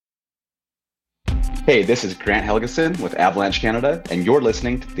Hey, this is Grant Helgeson with Avalanche Canada, and you're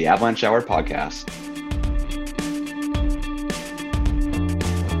listening to the Avalanche Hour podcast.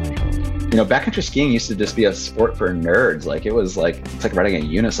 Backcountry skiing used to just be a sport for nerds. It's like riding a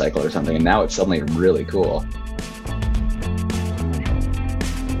unicycle or something, and now it's suddenly really cool.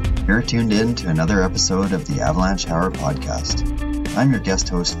 You're tuned in to another episode of the Avalanche Hour podcast. I'm your guest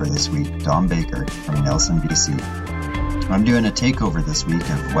host for this week, Dom Baker from Nelson, BC. I'm doing a takeover this week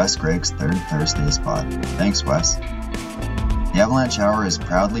of Wes Gregg's third Thursday spot. Thanks, Wes. The Avalanche Hour is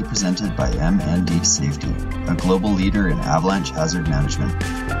proudly presented by MND Safety, a global leader in avalanche hazard management,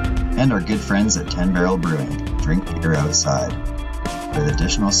 and our good friends at 10 Barrel Brewing, drink beer outside, with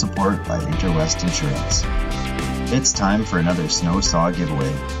additional support by Interwest Insurance. It's time for another snow saw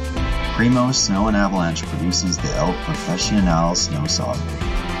giveaway. Primo Snow and Avalanche produces the El Profesional Snow Saw.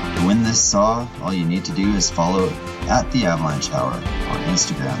 To win this saw, all you need to do is follow at the Avalanche Hour on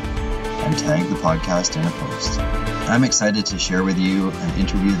Instagram and tag the podcast in a post. I'm excited to share with you an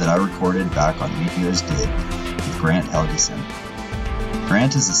interview that I recorded back on New Year's Day with Grant Helgeson.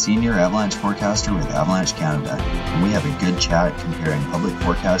 Grant is a senior avalanche forecaster with Avalanche Canada, and we have a good chat comparing public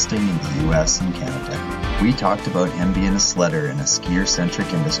forecasting in the US and Canada. We talked about him being a sledder in a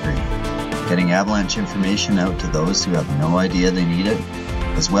skier-centric industry, getting avalanche information out to those who have no idea they need it,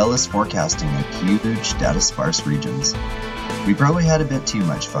 as well as forecasting in huge data-sparse regions. We probably had a bit too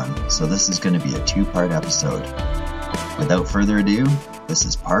much fun, so this is going to be a two-part episode. Without further ado, this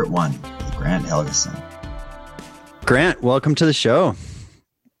is part one with Grant Helgeson. Grant, welcome to the show.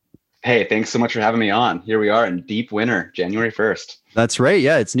 Hey, thanks so much for having me on. Here we are in deep winter, January 1st. That's right.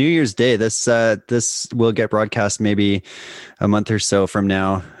 Yeah, it's New Year's Day. This will get broadcast maybe a month or so from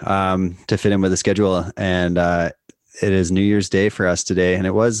now to fit in with the schedule. And it is New Year's Day for us today. And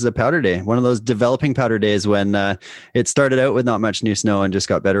it was a powder day, one of those developing powder days when it started out with not much new snow and just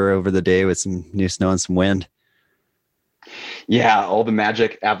got better over the day with some new snow and some wind. Yeah, all the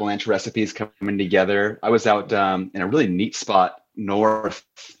magic avalanche recipes coming together. I was out in a really neat spot north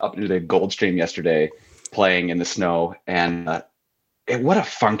up into the Gold Stream yesterday playing in the snow, and what a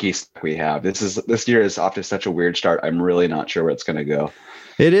funky stuff we have. This year is off to such a weird start. I'm really not sure where it's going to go.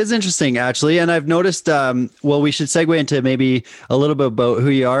 It is interesting, actually. And I've noticed, we should segue into maybe a little bit about who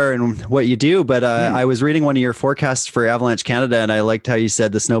you are and what you do. But I was reading one of your forecasts for Avalanche Canada, and I liked how you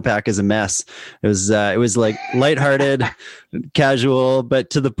said the snowpack is a mess. It was like lighthearted, casual, but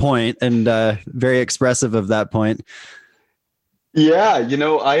to the point, and very expressive of that point. Yeah,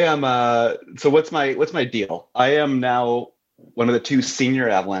 I am. So what's my deal? I am now one of the two senior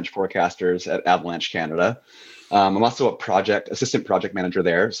avalanche forecasters at Avalanche Canada. I'm also assistant project manager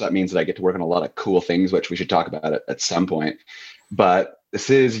there. So that means that I get to work on a lot of cool things, which we should talk about at some point. But this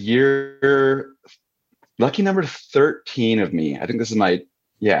is lucky number 13 of me. I think this is my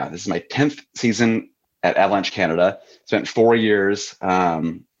 10th season at Avalanche Canada. Spent 4 years.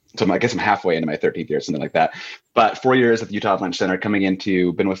 So I guess I'm halfway into my 13th year, something like that. But 4 years at the Utah Avalanche Center,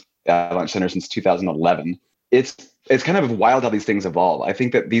 been with Avalanche Center since 2011. It's kind of wild how these things evolve. I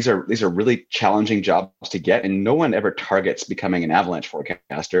think that these are really challenging jobs to get, and no one ever targets becoming an avalanche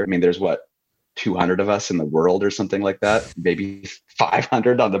forecaster. I mean, there's 200 of us in the world or something like that, maybe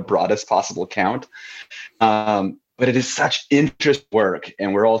 500 on the broadest possible count. But it is such interesting work,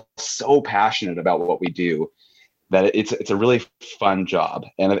 and we're all so passionate about what we do that it's a really fun job.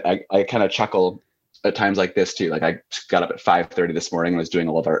 And I kind of chuckle at times like this too. Like I got up at 5:30 this morning and was doing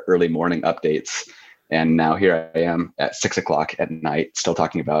all of our early morning updates. And now here I am at 6:00 at night, still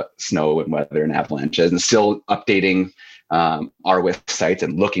talking about snow and weather and avalanches, and still updating our sites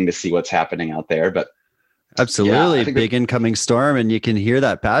and looking to see what's happening out there. But absolutely, big incoming storm, and you can hear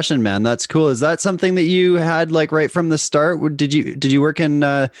that passion, man. That's cool. Is that something that you had like right from the start? Did you work in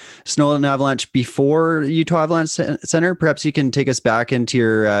snow and avalanche before Utah Avalanche Center? Perhaps you can take us back into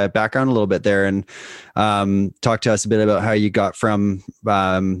your background a little bit there and talk to us a bit about how you got from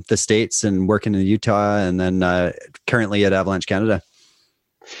the States and working in Utah, and then currently at Avalanche Canada.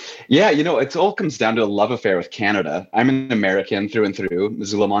 Yeah, it all comes down to a love affair with Canada. I'm an American through and through,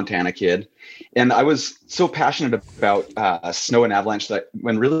 Missoula, Montana kid. And I was so passionate about snow and avalanche that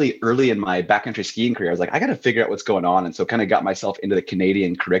when really early in my backcountry skiing career, I was like, I got to figure out what's going on. And so kind of got myself into the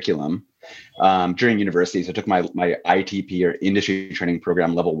Canadian curriculum during university. So I took my ITP or industry training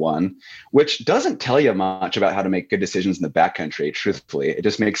program level 1, which doesn't tell you much about how to make good decisions in the backcountry, truthfully. It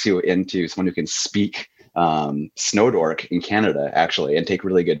just makes you into someone who can speak snow dork in Canada, actually, and take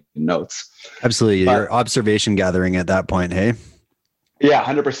really good notes. Absolutely. Your observation gathering at that point, hey? Yeah,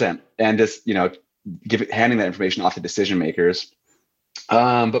 100%. And just, handing that information off to decision makers.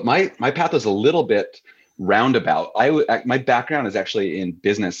 But my path was a little bit roundabout. My background is actually in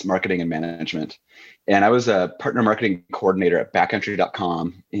business marketing and management. And I was a partner marketing coordinator at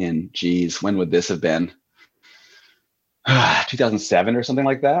Backcountry.com in, when would this have been? 2007 or something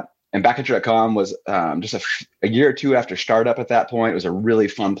like that. And Backcountry.com was just a year or two after startup at that point. It was a really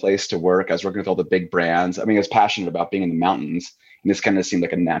fun place to work. I was working with all the big brands. I mean, I was passionate about being in the mountains. And this kind of seemed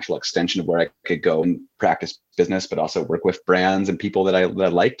like a natural extension of where I could go and practice business, but also work with brands and people that I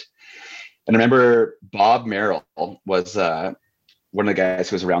liked. And I remember Bob Merrill was one of the guys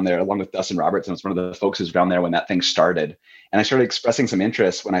who was around there, along with Dustin Roberts, and was one of the folks who was around there when that thing started. And I started expressing some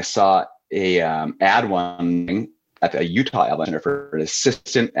interest when I saw a ad one at the Utah Avalanche Center for an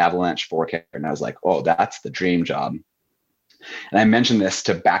assistant Avalanche forecaster. And I was like, oh, that's the dream job. And I mentioned this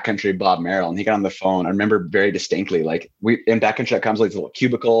to Backcountry Bob Merrill, and he got on the phone. I remember very distinctly, like we in Backcountry.com, like these little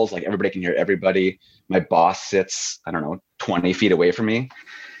cubicles, like everybody can hear everybody. My boss sits, 20 feet away from me.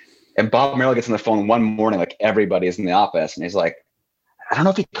 And Bob Merrill gets on the phone one morning, like everybody is in the office. And he's like, I don't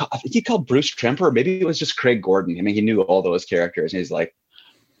know if I think he called Bruce Tremper, or maybe it was just Craig Gordon. I mean, he knew all those characters. And he's like,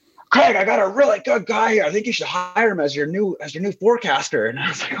 Craig, I got a really good guy here. I think you should hire him as your new forecaster. And I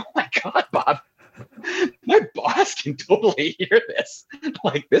was like, oh my God, Bob, my boss can totally hear this.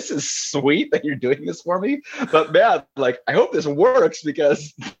 Like, this is sweet that you're doing this for me. But man, like, I hope this works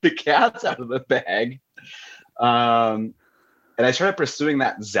because the cat's out of the bag. And I started pursuing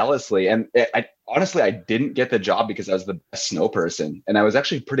that zealously. And I honestly didn't get the job because I was the best snow person. And I was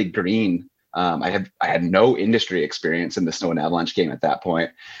actually pretty green. I had no industry experience in the snow and avalanche game at that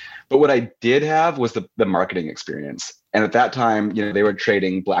point. But what I did have was the marketing experience. And at that time, they were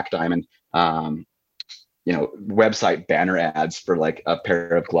trading Black Diamond, website banner ads for like a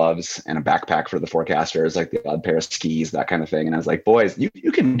pair of gloves and a backpack for the forecasters, like the odd pair of skis, that kind of thing. And I was like, boys,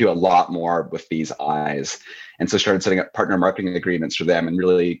 you can do a lot more with these eyes. And so started setting up partner marketing agreements for them and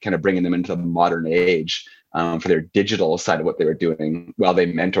really kind of bringing them into the modern age for their digital side of what they were doing while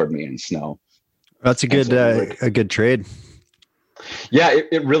they mentored me in snow. That's a good trade. Yeah,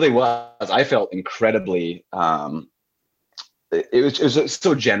 it really was. I felt incredibly, it was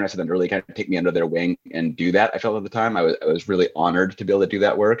so generous of them to really kind of take me under their wing and do that. I felt at the time I was really honored to be able to do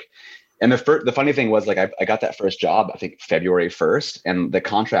that work. And the funny thing was, like, I got that first job, I think February 1st, and the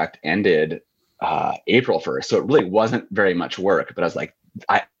contract ended April 1st. So it really wasn't very much work, but I was like,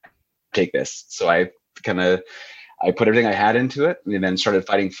 I take this. So I put everything I had into it, and then started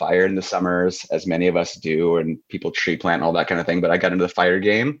fighting fire in the summers, as many of us do, and people tree plant and all that kind of thing. But I got into the fire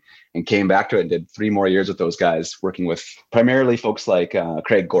game and came back to it and did 3 more years with those guys, working with primarily folks like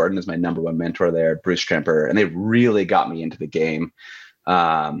Craig Gordon is my number one mentor there, Bruce Tremper, and they really got me into the game.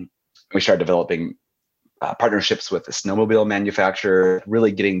 We started developing partnerships with the snowmobile manufacturer,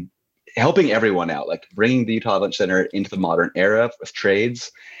 really helping everyone out, like bringing the Utah Avalanche Center into the modern era with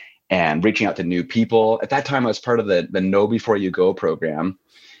trades and reaching out to new people. At that time, I was part of the Know Before You Go program.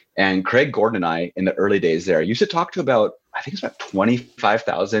 And Craig Gordon and I, in the early days there, used to talk to I think it's about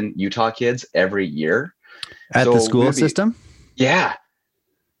 25,000 Utah kids every year. At the school system? Yeah.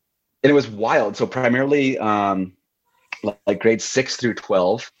 And it was wild. So primarily like grades 6 through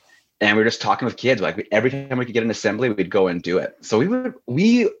 12. And we were just talking with kids. Like every time we could get an assembly, we'd go and do it. So we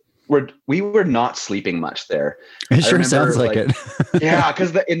were not sleeping much there. It sure sounds like it. Yeah,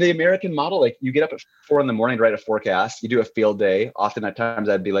 because in the American model, like you get up at 4 a.m. to write a forecast. You do a field day. Often at times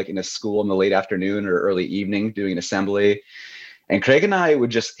I'd be like in a school in the late afternoon or early evening doing an assembly. And Craig and I would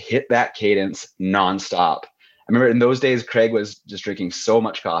just hit that cadence nonstop. I remember in those days, Craig was just drinking so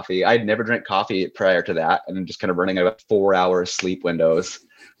much coffee. I'd never drank coffee prior to that, and just kind of running about 4-hour sleep windows.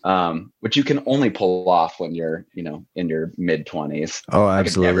 Which you can only pull off when you're, in your mid 20s. Oh,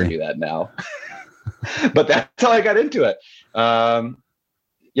 absolutely. I could never do that now, but that's how I got into it. And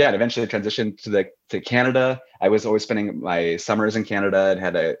eventually transitioned to Canada. I was always spending my summers in Canada and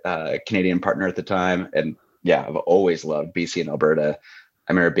had a Canadian partner at the time. And yeah, I've always loved BC and Alberta.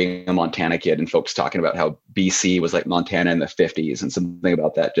 I remember being a Montana kid and folks talking about how BC was like Montana in the 50s, and something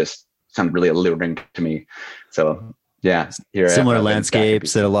about that just sounded really alluring to me. So yeah, similar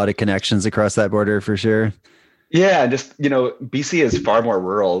landscapes and a lot of connections across that border for sure. Yeah, just BC is far more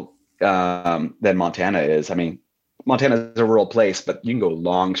rural than Montana is. I mean, Montana is a rural place, but you can go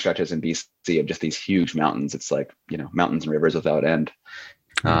long stretches in BC of just these huge mountains. It's like mountains and rivers without end.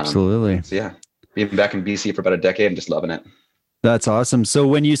 Absolutely. So yeah, being back in BC for about a decade, I'm just loving it. That's awesome. So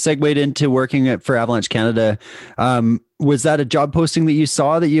when you segued into working for Avalanche Canada, was that a job posting that you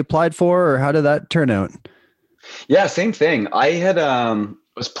saw that you applied for, or how did that turn out? Yeah, same thing. I had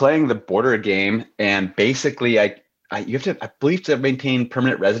was playing the border game, and basically I believe to maintain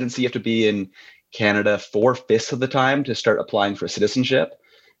permanent residency, you have to be in Canada 4/5 of the time to start applying for citizenship.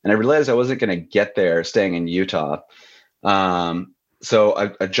 And I realized I wasn't going to get there staying in Utah.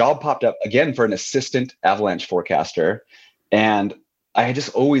 So a job popped up again for an assistant avalanche forecaster. And I had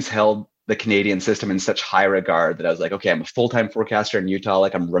just always held the Canadian system in such high regard that I was like, okay, I'm a full-time forecaster in Utah.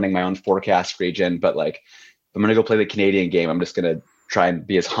 Like, I'm running my own forecast region, but like, if I'm going to go play the Canadian game, I'm just going to try and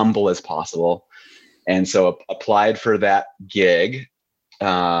be as humble as possible. And so applied for that gig.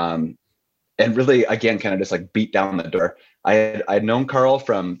 And really, again, kind of just like beat down the door. I'd known Carl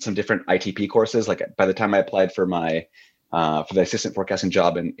from some different ITP courses. Like, by the time I applied for my for the assistant forecasting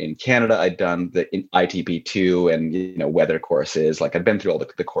job in Canada, I'd done the ITP2 and weather courses. Like, I'd been through all the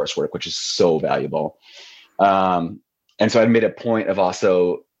coursework, which is so valuable. And so I made a point of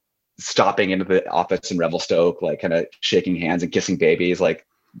also stopping into the office in Revelstoke, like kind of shaking hands and kissing babies, like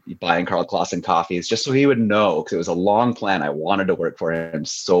buying Carl Clausen coffees, just so he would know, because it was a long plan. I wanted to work for him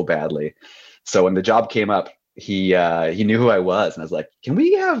so badly. So when the job came up, he knew who I was, and I was like, "Can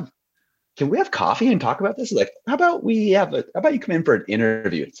we have coffee and talk about this?" He's like, how about you come in for an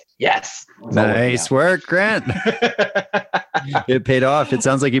interview? It's like, yes. Nice work, Grant. It paid off. It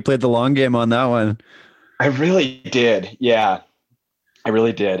sounds like you played the long game on that one. I really did. Yeah, I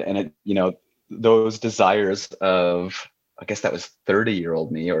really did. And it, those desires of, I guess that was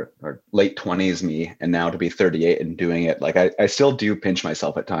 30-year-old me or late 20s me, and now to be 38 and doing it, like I still do pinch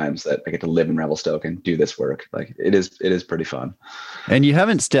myself at times that I get to live in Revelstoke and do this work. Like, it is pretty fun. And you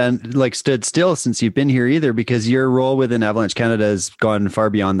haven't stood still since you've been here either, because your role within Avalanche Canada has gone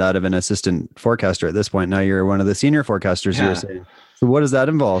far beyond that of an assistant forecaster at this point. Now you're one of the senior forecasters. Yeah. You were saying. So what does that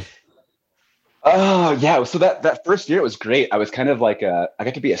involve? Oh, yeah. So that first year, it was great. I was kind of like I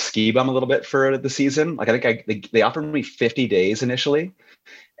got to be a ski bum a little bit for the season. Like, I think they offered me 50 days initially.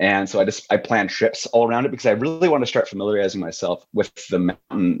 And so I planned trips all around it because I really want to start familiarizing myself with the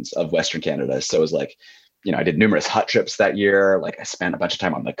mountains of Western Canada. So it was like, I did numerous hut trips that year. Like, I spent a bunch of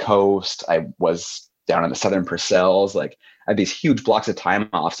time on the coast. I was down in the Southern Purcells. Like, I had these huge blocks of time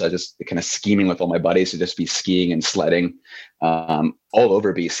off. So I was just kind of scheming with all my buddies to just be skiing and sledding all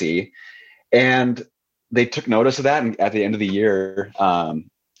over BC. And they took notice of that, and at the end of the year,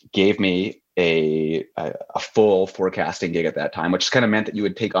 gave me a full forecasting gig at that time, which kind of meant that you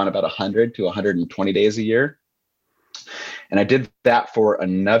would take on about 100 to 120 days a year. And I did that for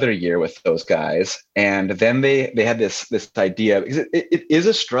another year with those guys. And then they had this idea, because it is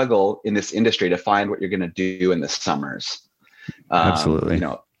a struggle in this industry to find what you're going to do in the summers. Absolutely.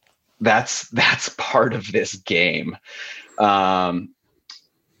 That's part of this game.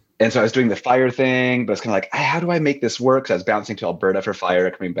 And so I was doing the fire thing, but it's kind of like, how do I make this work? So I was bouncing to Alberta for fire,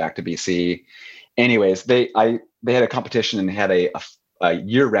 coming back to BC. Anyways, they had a competition, and they had a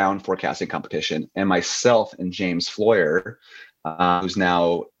year-round forecasting competition. And myself and James Floyer, who's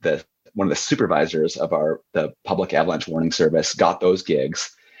now one of the supervisors of the Public Avalanche Warning Service, got those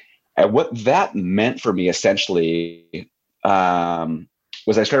gigs. And what that meant for me essentially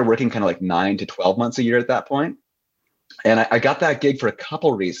was I started working kind of like 9 to 12 months a year at that point. And I got that gig for a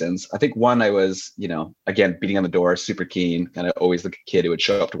couple reasons. I think one, I was, again, beating on the door, super keen, kind of always the kid who would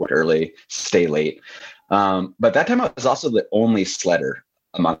show up to work early, stay late. But that time I was also the only sledder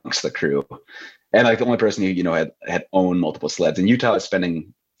amongst the crew. And like the only person who, had owned multiple sleds. In Utah, I was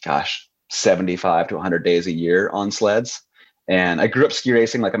spending, 75 to 100 days a year on sleds. And I grew up ski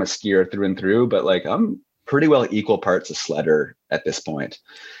racing, like I'm a skier through and through, but like I'm pretty well equal parts a sledder at this point.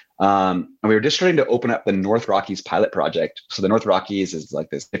 And we were just starting to open up the North Rockies pilot project. So the North Rockies is like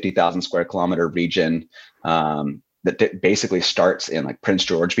this 50,000 square kilometer region that basically starts in like Prince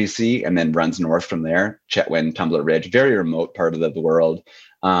George, BC, and then runs north from there. Chetwynd, Tumbler Ridge, very remote part of the world.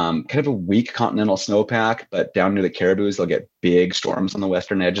 Kind of a weak continental snowpack, but down near the Caribous, they'll get big storms on the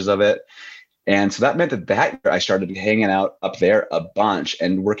western edges of it. And so that meant that year I started hanging out up there a bunch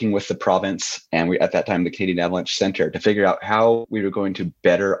and working with the province, and we at that time the Canadian Avalanche Center, to figure out how we were going to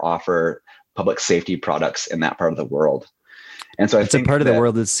better offer public safety products in that part of the world. And so it's a part of the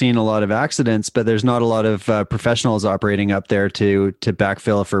world that's seen a lot of accidents, but there's not a lot of professionals operating up there to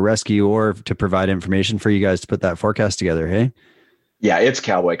backfill for rescue or to provide information for you guys to put that forecast together. Hey. Yeah, it's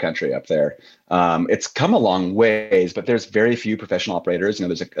cowboy country up there. It's come a long ways, but there's very few professional operators.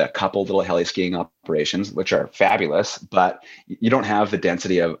 There's a couple little heli skiing operations, which are fabulous, but you don't have the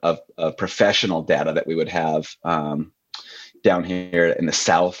density of professional data that we would have down here in the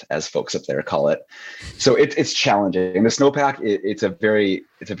South, as folks up there call it. So it's challenging. And the snowpack, it's a very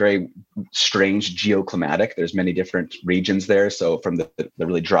strange geoclimatic. There's many different regions there. So from the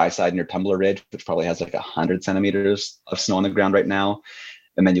really dry side near Tumbler Ridge, which probably has like 100 centimeters of snow on the ground right now.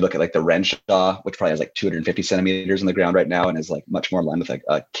 And then you look at like the Renshaw, which probably has like 250 centimeters on the ground right now and is like much more in line with like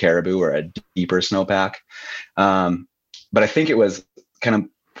a Caribou or a deeper snowpack. But I think it was kind of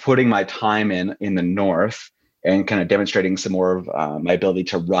putting my time in the north and kind of demonstrating some more of my ability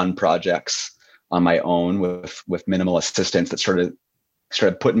to run projects on my own with minimal assistance, that sort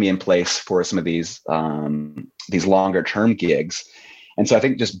of put me in place for some of these longer term gigs. And so I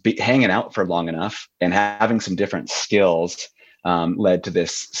think just hanging out for long enough and having some different skills led to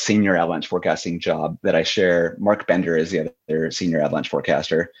this senior avalanche forecasting job that I share. Mark Bender is the other senior avalanche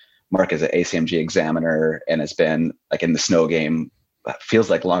forecaster. Mark is an ACMG examiner and has been like in the snow game, feels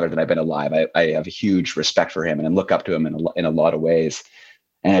like longer than I've been alive. I have a huge respect for him and look up to him in a lot of ways.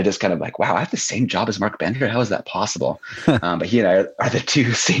 And I just kind of like, wow, I have the same job as Mark Bender. How is that possible? But he and I are the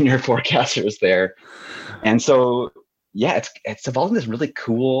two senior forecasters there. And so, yeah, it's evolved in this really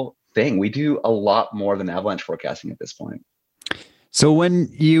cool thing. We do a lot more than avalanche forecasting at this point. So when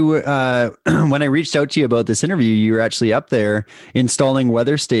you, when I reached out to you about this interview, you were actually up there installing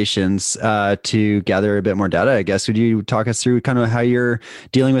weather stations to gather a bit more data, I guess. Would you talk us through kind of how you're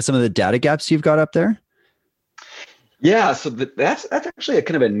dealing with some of the data gaps you've got up there? Yeah, so that's actually a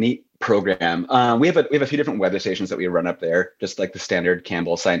kind of a neat program. We have a few different weather stations that we run up there, just like the standard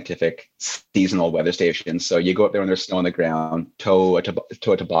Campbell Scientific seasonal weather stations. So you go up there when there's snow on the ground, tow a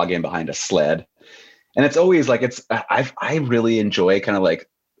toboggan behind a sled. And it's always like I really enjoy kind of like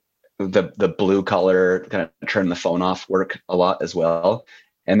the blue collar kind of turn the phone off work a lot as well.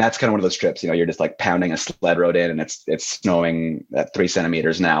 And that's kind of one of those trips, you're just like pounding a sled road in and it's snowing at 3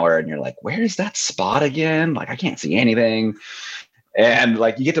 centimeters an hour. And you're like, where is that spot again? Like, I can't see anything. And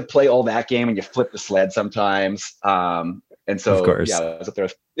like, you get to play all that game and you flip the sled sometimes. And so, of course. Yeah, I was up there.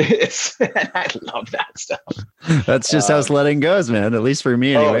 I love that stuff. That's just how sledding goes, man. At least for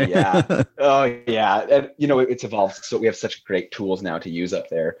me, anyway. Oh yeah. And it's evolved. So we have such great tools now to use up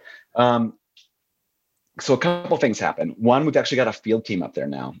there. So a couple things happen. One, we've actually got a field team up there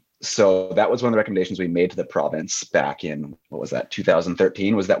now. So that was one of the recommendations we made to the province back in,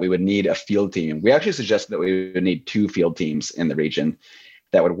 2013, was that we would need a field team. We actually suggested that we would need 2 field teams in the region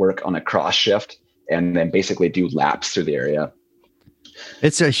that would work on a cross shift and then basically do laps through the area.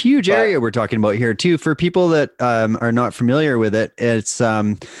 It's a huge area we're talking about here too. For people that are not familiar with it, it's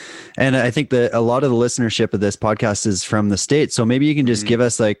and I think that a lot of the listenership of this podcast is from the States. So maybe you can just give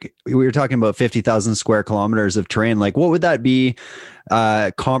us, like, we were talking about 50,000 square kilometers of terrain. Like, what would that be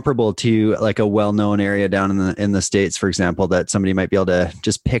comparable to, like a well-known area down in the States, for example, that somebody might be able to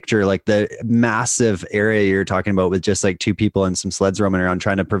just picture, like the massive area you're talking about with just like 2 people and some sleds roaming around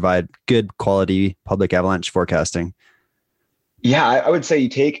trying to provide good quality public avalanche forecasting? Yeah, I would say you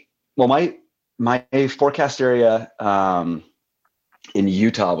take, my forecast area in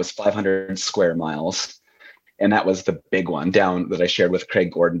Utah was 500 square miles. And that was the big one down that I shared with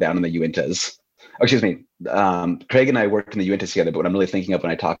Craig Gordon down in the Uintas. Oh, excuse me. Craig and I worked in the Uintas together, but what I'm really thinking of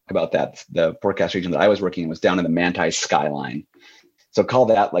when I talk about that, the forecast region that I was working in was down in the Manti skyline. So call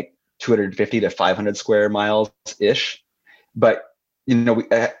that like 250 to 500 square miles-ish. But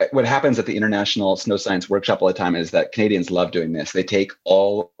what happens at the International Snow Science Workshop all the time is that Canadians love doing this. They take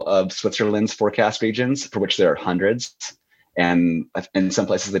all of Switzerland's forecast regions, for which there are hundreds, and in some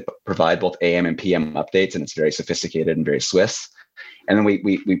places they provide both AM and PM updates, and it's very sophisticated and very Swiss. And then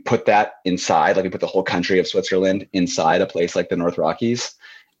we put that inside, like we put the whole country of Switzerland inside a place like the North Rockies,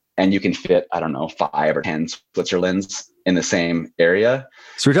 and you can fit, 5 or 10 Switzerlands in the same area.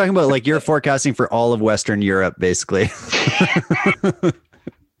 So we're talking about like you're forecasting for all of Western Europe, basically.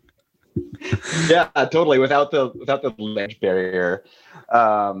 Yeah, totally. Without the language barrier.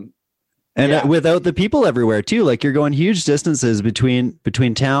 Without the people everywhere too. Like, you're going huge distances between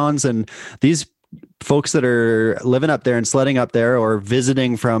towns, and these folks that are living up there and sledding up there or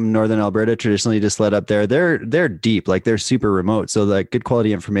visiting from Northern Alberta traditionally to sled up there, they're deep, like they're super remote. So like good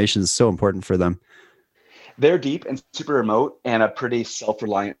quality information is so important for them. They're deep and super remote and a pretty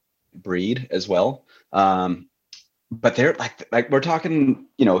self-reliant breed as well. But they're like we're talking,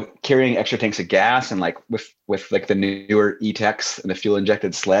 carrying extra tanks of gas, and like with like the newer E-Techs and the fuel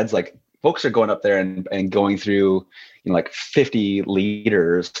injected sleds, like folks are going up there and going through, like 50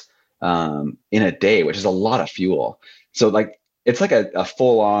 liters in a day, which is a lot of fuel. So like, it's like a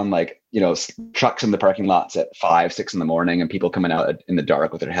full on, like, trucks in the parking lots at 5, 6 in the morning and people coming out in the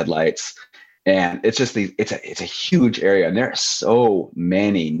dark with their headlights. And it's just it's a huge area, and there are so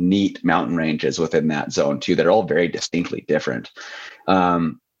many neat mountain ranges within that zone too that are all very distinctly different.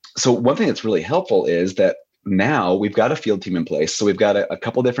 So one thing that's really helpful is that now we've got a field team in place. So we've got a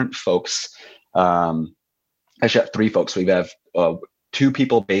couple different folks. Actually, got 3 folks. We have 2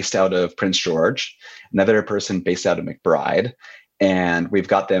 people based out of Prince George, another person based out of McBride, and we've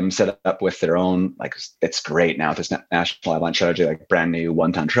got them set up with their own, like, it's great now with this National Avalanche Strategy, like brand new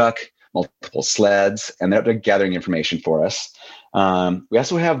 1-ton truck, multiple sleds, and they're gathering information for us. We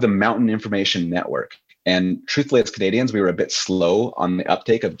also have the Mountain Information Network. And truthfully, as Canadians, we were a bit slow on the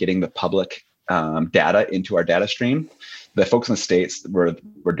uptake of getting the public data into our data stream. The folks in the States were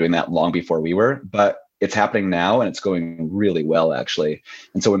doing that long before we were, but it's happening now and it's going really well, actually.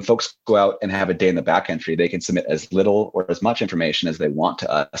 And so when folks go out and have a day in the backcountry, they can submit as little or as much information as they want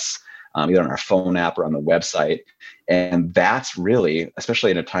to us, either on our phone app or on the website. And that's really, especially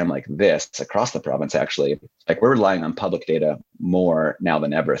in a time like this, across the province, actually, like we're relying on public data more now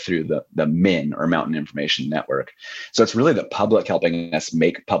than ever through the MIN, or Mountain Information Network. So it's really the public helping us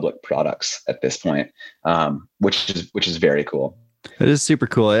make public products at this point, which is very cool. It is super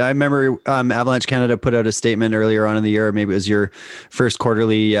cool. I remember Avalanche Canada put out a statement earlier on in the year, maybe it was your first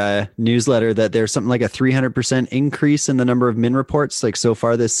quarterly newsletter, that there's something like a 300% increase in the number of MIN reports, like so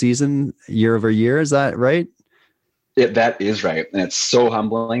far this season, year over year. Is that right? That is right. And it's so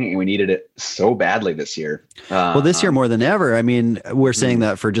humbling, and we needed it so badly this year. Well, this year more than ever. I mean, we're saying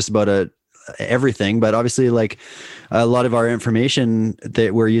that for just about everything, but obviously, like a lot of our information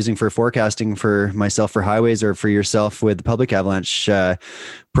that we're using for forecasting, for myself for highways, or for yourself with the public avalanche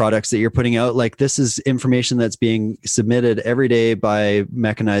products that you're putting out, like this is information that's being submitted every day by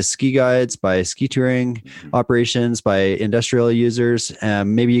mechanized ski guides, by ski touring operations, by industrial users.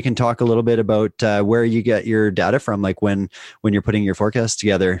 Maybe you can talk a little bit about where you get your data from, like when you're putting your forecast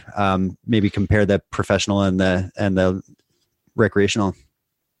together. Maybe compare the professional and the recreational.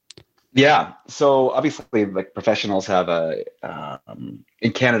 Yeah. So obviously, like professionals have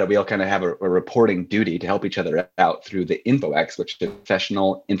in Canada, we all kind of have a reporting duty to help each other out through the InfoX, which is a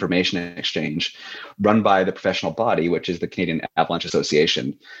professional information exchange run by the professional body, which is the Canadian Avalanche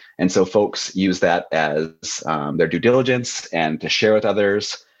Association. And so folks use that as their due diligence and to share with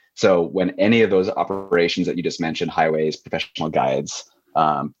others. So when any of those operations that you just mentioned, highways, professional guides,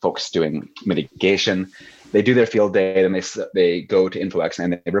 folks doing mitigation, they do their field day and they go to InfoX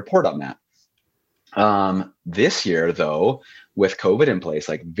and they report on that. This year, though, with COVID in place,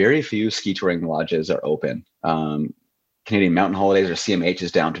 like very few ski touring lodges are open. Canadian Mountain Holidays, or CMH,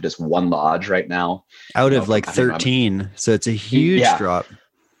 is down to just one lodge right now. Out of like 13. So it's a huge drop.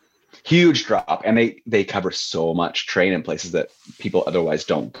 Huge drop. And they cover so much terrain in places that people otherwise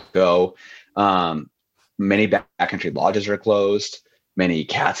don't go. Many backcountry lodges are closed. Many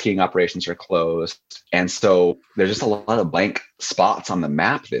cat skiing operations are closed. And so there's just a lot of blank spots on the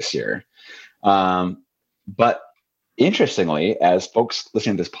map this year. But interestingly, as folks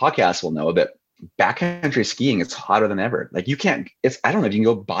listening to this podcast will know, that backcountry skiing is hotter than ever. Like I don't know if you can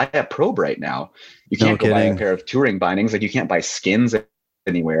go buy a probe right now. You can't go buy a pair of touring bindings. Like you can't buy skins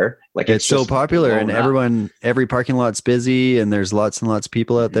anywhere. Like it's so popular, and every parking lot's busy, and there's lots and lots of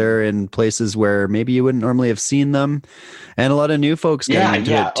people out there in places where maybe you wouldn't normally have seen them, and a lot of new folks getting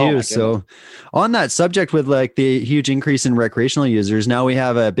into it too. So on that subject, with like the huge increase in recreational users, now we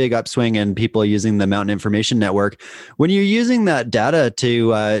have a big upswing in people using the Mountain Information Network. When you're using that data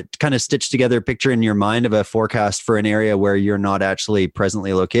to kind of stitch together a picture in your mind of a forecast for an area where you're not actually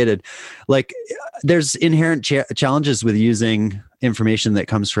presently located, like there's inherent challenges with using information that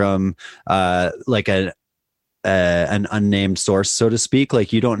comes from like an unnamed source, so to speak.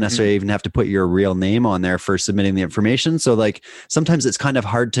 Like you don't necessarily even have to put your real name on there for submitting the information. So like sometimes it's kind of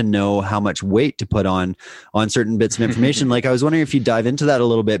hard to know how much weight to put on certain bits of information. Like I was wondering if you dive into that a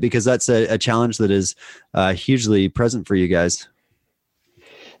little bit, because that's a challenge that is hugely present for you guys.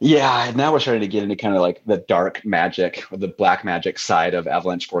 Yeah, now we're starting to get into kind of like the dark magic, or the black magic side of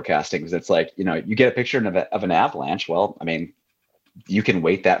avalanche forecasting. Because it's like, you get a picture of an avalanche. Well, I mean, you can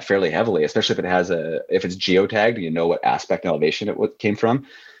weight that fairly heavily, especially if it's geotagged and you know what aspect and elevation it came from.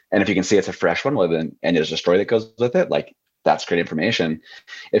 And if you can see it's a fresh one, and there's a story that goes with it, like that's great information.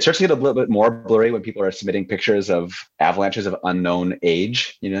 It starts to get a little bit more blurry when people are submitting pictures of avalanches of unknown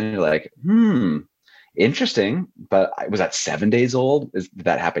age. You're like, interesting, but was that 7 days old? Did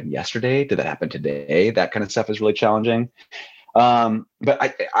that happen yesterday? Did that happen today? That kind of stuff is really challenging. But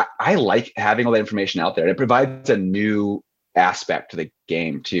I like having all that information out there. It provides a new aspect to the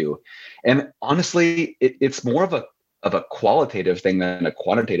game too. And honestly, it's more of a qualitative thing than a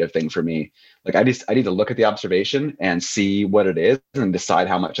quantitative thing for me. Like I need to look at the observation and see what it is and decide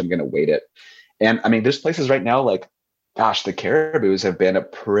how much I'm going to weight it. And I mean, there's places right now, like, gosh, the Caribous have been a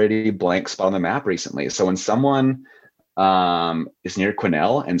pretty blank spot on the map recently. So when someone is near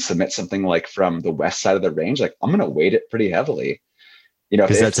Quesnel and submits something like from the west side of the range, like I'm going to weight it pretty heavily.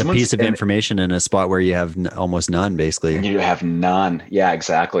 Because that's a piece of information in a spot where you have almost none, basically. You have none. Yeah,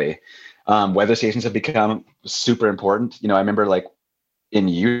 exactly. Weather stations have become super important. I remember like in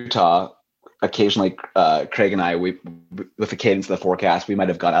Utah, occasionally, Craig and I, with the cadence of the forecast, we might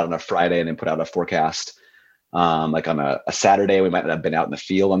have gone out on a Friday and then put out a forecast. Like on a Saturday, we might not have been out in the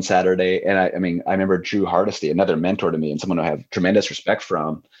field on Saturday. And I mean, I remember Drew Hardesty, another mentor to me and someone I have tremendous respect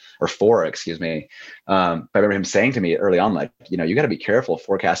for, excuse me. I remember him saying to me early on, like, you got to be careful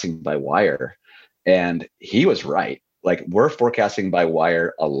forecasting by wire. And he was right. Like, we're forecasting by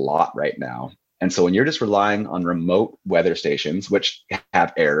wire a lot right now. And so when you're just relying on remote weather stations, which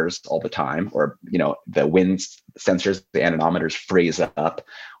have errors all the time, or, the wind sensors, the anemometers freeze up,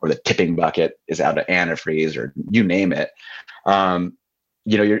 or the tipping bucket is out of antifreeze, or you name it.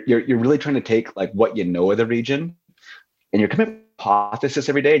 You're really trying to take like what you know of the region, and you're coming up with a hypothesis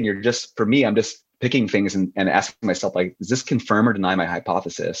every day. And you're just, for me, I'm just picking things and asking myself, like, does this confirm or deny my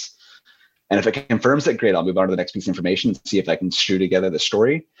hypothesis? And if it confirms it, great, I'll move on to the next piece of information and see if I can strew together the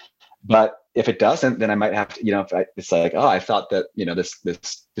story. But if it doesn't, then I might have to, it's like, oh, I thought that,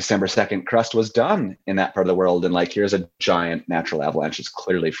 this December 2nd crust was done in that part of the world. And like, here's a giant natural avalanche. It's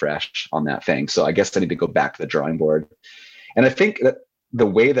clearly fresh on that thing. So I guess I need to go back to the drawing board. And I think that the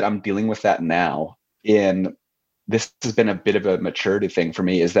way that I'm dealing with that now, this has been a bit of a maturity thing for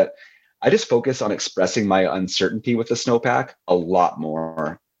me, is that I just focus on expressing my uncertainty with the snowpack a lot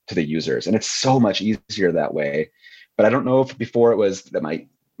more to the users. And it's so much easier that way. But I don't know if before it was that my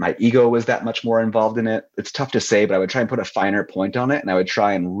ego was that much more involved in it. It's tough to say, but I would try and put a finer point on it. And I would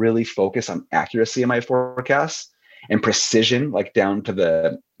try and really focus on accuracy in my forecasts and precision, like down to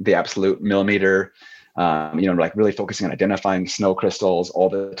the absolute millimeter, like really focusing on identifying snow crystals all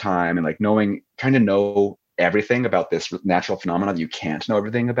the time, and like trying to know everything about this natural phenomenon that you can't know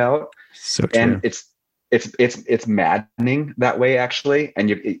everything about. So true. And it's maddening that way, actually. And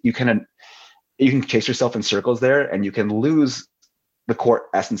you can chase yourself in circles there, and you can lose the core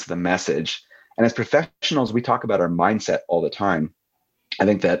essence of the message. And as professionals, we talk about our mindset all the time. I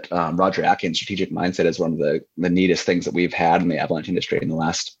think that Roger Atkins' strategic mindset is one of the neatest things that we've had in the avalanche industry in the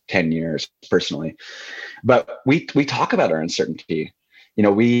last 10 years, personally. But we talk about our uncertainty.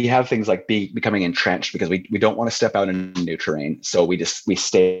 We have things like becoming entrenched because we don't want to step out in new terrain. So we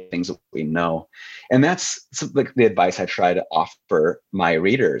stay things that we know. And that's like the advice I try to offer my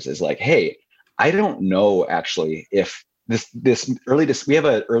readers is like, hey, I don't know actually if we have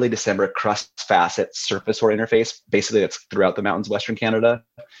an early December crust facet surface or interface. Basically, it's throughout the mountains, Western Canada,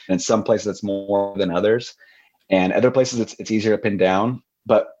 and in some places it's more than others, and other places it's easier to pin down.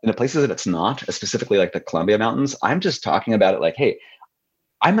 But in the places that it's not, specifically like the Columbia Mountains, I'm just talking about it like, hey,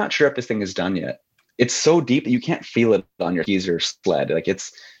 I'm not sure if this thing is done yet. It's so deep that you can't feel it on your skis or sled. Like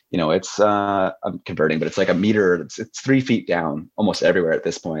I'm converting, but it's like a meter. It's 3 feet down almost everywhere at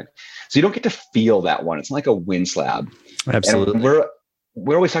this point. So you don't get to feel that one. It's like a wind slab. Absolutely. And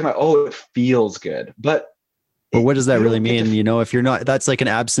we're always talking about, oh, it feels good, but what does that really mean? If you're not, that's like an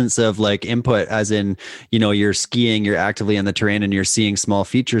absence of like input, as in, you're skiing, you're actively in the terrain and you're seeing small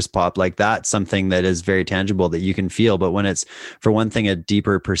features pop, like that's something that is very tangible that you can feel. But when it's, for one thing, a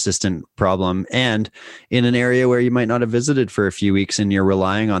deeper, persistent problem, and in an area where you might not have visited for a few weeks and you're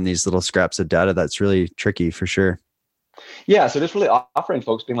relying on these little scraps of data, that's really tricky for sure. Yeah. So just really offering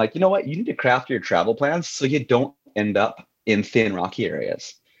folks being like, you know what, you need to craft your travel plans so you don't end up in thin, rocky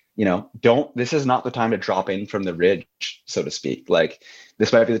areas. This is not the time to drop in from the ridge, so to speak. Like,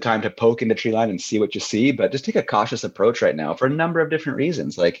 this might be the time to poke in the tree line and see what you see, but just take a cautious approach right now for a number of different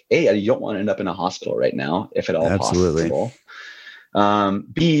reasons. Like, A, you don't want to end up in a hospital right now, if at all possible.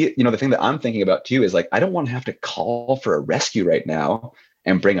 B, the thing that I'm thinking about too is like, I don't want to have to call for a rescue right now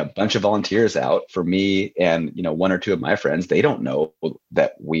and bring a bunch of volunteers out for me and, one or two of my friends. They don't know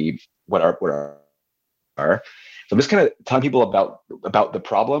that what our So I'm just kind of telling people about the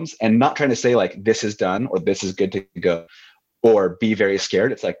problems and not trying to say like, this is done or this is good to go or be very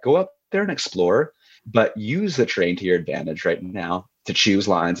scared. It's like, go up there and explore, but use the terrain to your advantage right now to choose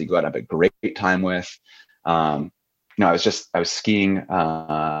lines you go out and have a great time with. I was skiing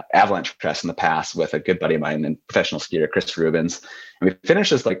Avalanche crest in the past with a good buddy of mine and professional skier, Chris Rubens. And we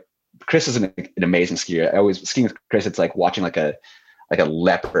finished this, like, Chris is an amazing skier. I always skiing with Chris. It's like watching like a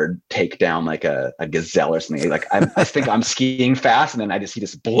leopard take down like a gazelle or something. Like I think I'm skiing fast, and then he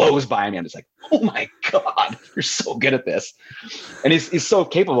just blows by me. I'm just like, oh my God, you're so good at this. And he's so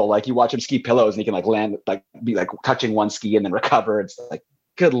capable. Like, you watch him ski pillows and he can like land, like be like touching one ski and then recover. It's like,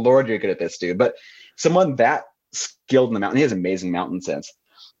 good Lord, you're good at this, dude. But someone that skilled in the mountain, he has amazing mountain sense.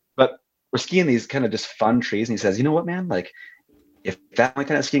 But we're skiing these kind of just fun trees. And he says, you know what, man, like, if that's my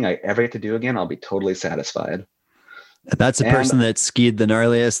kind of skiing I ever get to do again, I'll be totally satisfied. That's a person that skied the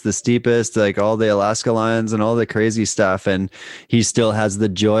gnarliest, the steepest, like all the Alaska lines and all the crazy stuff. And he still has the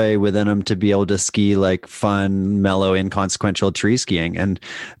joy within him to be able to ski like fun, mellow, inconsequential tree skiing. And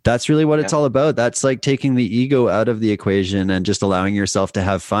that's really what it's all about. That's like taking the ego out of the equation and just allowing yourself to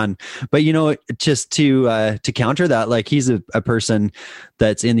have fun. But, you know, just to counter that, like he's a person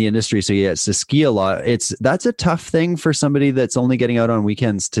that's in the industry, so he has to ski a lot. That's a tough thing for somebody that's only getting out on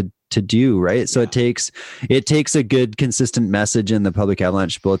weekends to do, right? So it takes a good consistent message in the public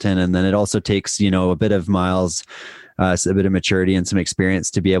avalanche bulletin, and then it also takes, you know, a bit of miles, a bit of maturity and some experience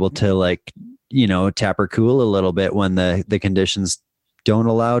to be able to, like, you know, tap or cool a little bit when the conditions don't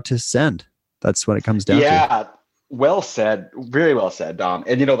allow to send. That's what it comes down to. Yeah, well said, very well said, Dom.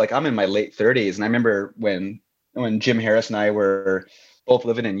 And you know, like I'm in my late 30s, and I remember when Jim Harris and I were both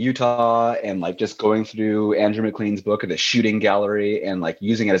living in Utah and like just going through Andrew McLean's book of the shooting gallery and like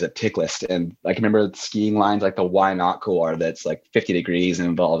using it as a tick list. And like, I remember skiing lines like the Why Not Couloir that's like 50 degrees and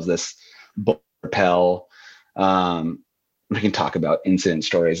involves this rappel. We can talk about incident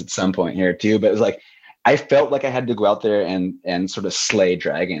stories at some point here too, but it was like, I felt like I had to go out there and sort of slay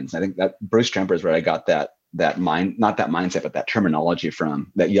dragons. I think that Bruce Tremper is where I got that mind, not that mindset, but that terminology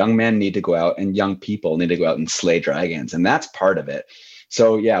from, that young men need to go out and young people need to go out and slay dragons. And that's part of it.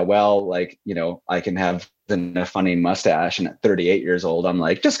 So yeah, well, like, you know, I can have a funny mustache, and at 38 years old, I'm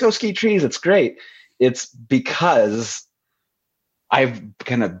like, just go ski trees. It's great. It's because I've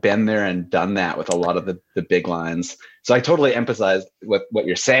kind of been there and done that with a lot of the big lines. So I totally empathize with what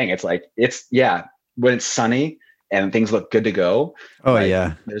you're saying. It's like, when it's sunny and things look good to go. Oh, like,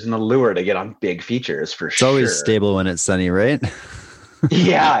 yeah. There's an allure to get on big features for sure. It's always stable when it's sunny, right?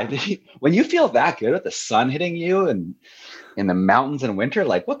 Yeah. When you feel that good with the sun hitting you and in the mountains in winter,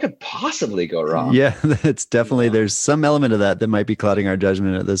 like what could possibly go wrong? Yeah, it's definitely, there's some element of that might be clouding our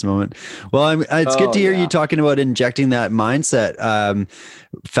judgment at this moment. Well, it's good to hear you talking about injecting that mindset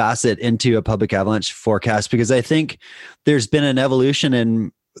facet into a public avalanche forecast, because I think there's been an evolution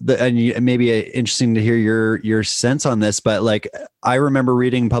in and maybe interesting to hear your sense on this, but like I remember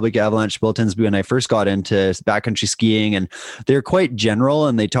reading public avalanche bulletins when I first got into backcountry skiing, and they're quite general,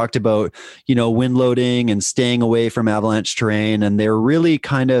 and they talked about, you know, wind loading and staying away from avalanche terrain, and they're really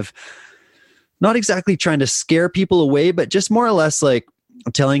kind of not exactly trying to scare people away, but just more or less like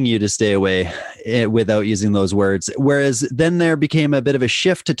telling you to stay away without using those words. Whereas then there became a bit of a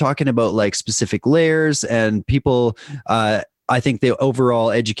shift to talking about like specific layers, and people I think the overall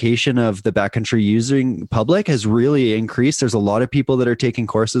education of the backcountry using public has really increased. There's a lot of people that are taking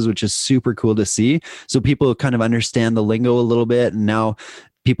courses, which is super cool to see. So people kind of understand the lingo a little bit, and now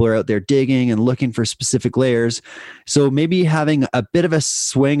people are out there digging and looking for specific layers. So maybe having a bit of a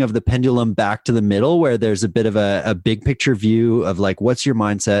swing of the pendulum back to the middle, where there's a bit of a big picture view of like, what's your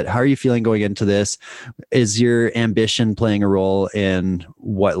mindset? How are you feeling going into this? Is your ambition playing a role in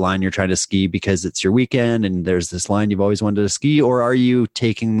what line you're trying to ski because it's your weekend and there's this line you've always wanted to ski? Or are you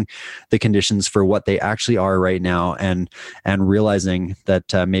taking the conditions for what they actually are right now and realizing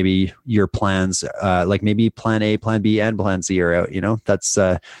that maybe your plans, like maybe plan A, plan B, and plan C are out, you know? That's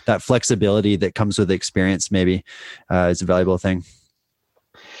that flexibility that comes with experience maybe is a valuable thing.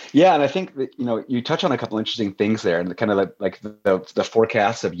 Yeah, and I think that, you know, you touch on a couple interesting things there, and the kind of like the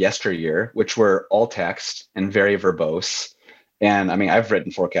forecasts of yesteryear, which were all text and very verbose. And I mean, I've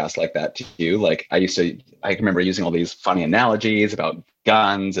written forecasts like that too. Like I remember using all these funny analogies about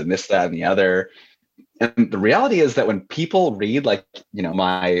guns and this, that, and the other. And the reality is that when people read, like, you know,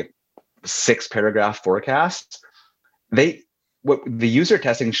 my 6-paragraph forecast, what the user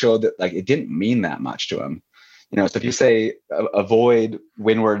testing showed that like it didn't mean that much to them. You know, so if you say avoid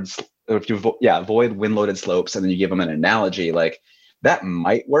windwards, or if you avoid wind-loaded slopes, and then you give them an analogy, like that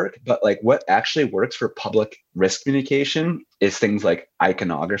might work. But like what actually works for public risk communication is things like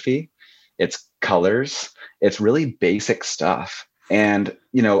iconography, it's colors, it's really basic stuff. And,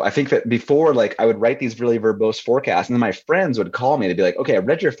 you know, I think that before, like I would write these really verbose forecasts, and then my friends would call me to be like, okay, I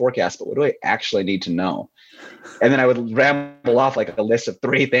read your forecast, but what do I actually need to know? And then I would ramble off like a list of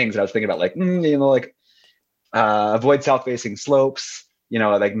 3 things that I was thinking about, like, you know, like avoid south-facing slopes, you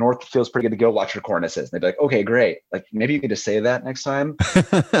know, like north feels pretty good to go, watch for cornices. And they'd be like, okay, great. Like maybe you could just say that next time.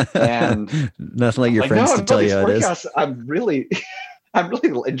 And nothing like your friends to tell you how it is. I'm really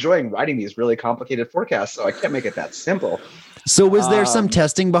enjoying writing these really complicated forecasts, so I can't make it that simple. So was there some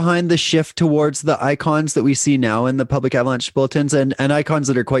testing behind the shift towards the icons that we see now in the public avalanche bulletins, and icons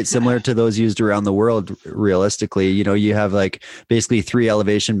that are quite similar to those used around the world? Realistically, you know, you have like basically 3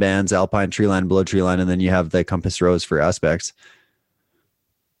 elevation bands: alpine, tree line, below tree line, and then you have the compass rose for aspects.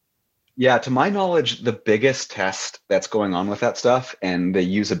 Yeah, to my knowledge, the biggest test that's going on with that stuff and the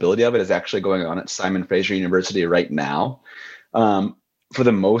usability of it is actually going on at Simon Fraser University right now. For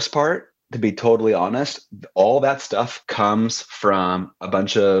the most part, to be totally honest, all that stuff comes from a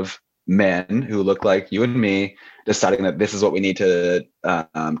bunch of men who look like you and me deciding that this is what we need to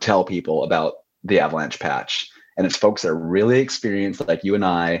tell people about the Avalanche patch. And it's folks that are really experienced like you and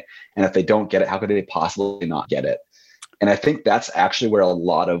I. And if they don't get it, how could they possibly not get it? And I think that's actually where a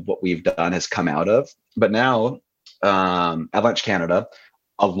lot of what we've done has come out of. But now, Avalanche Canada,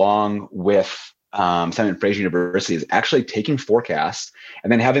 along with Simon Fraser University, is actually taking forecasts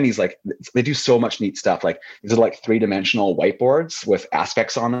and then having these, like, they do so much neat stuff. Like, these are like 3-dimensional whiteboards with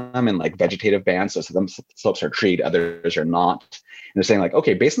aspects on them and like vegetative bands. So some slopes are treed, others are not. And they're saying, like,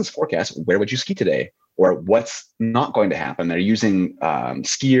 okay, based on this forecast, where would you ski today? Or what's not going to happen? They're using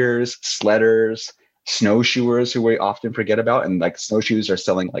skiers, sledders, snowshoers, who we often forget about. And like, snowshoes are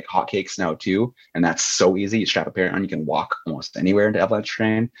selling like hotcakes now too. And that's so easy. You strap a pair on, you can walk almost anywhere into avalanche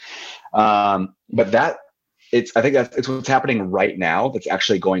terrain. But I think it's what's happening right now that's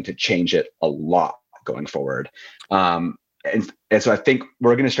actually going to change it a lot going forward. And so I think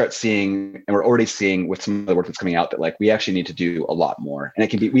we're going to start seeing, and we're already seeing with some of the work that's coming out, that like we actually need to do a lot more. And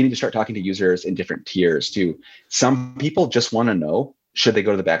we need to start talking to users in different tiers too. Some people just want to know, should they go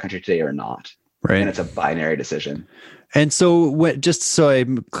to the backcountry today or not? Right. And it's a binary decision. And so just so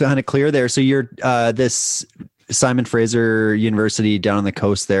I'm kind of clear there, so you're this Simon Fraser University down on the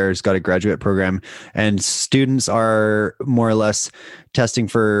coast there has got a graduate program, and students are more or less testing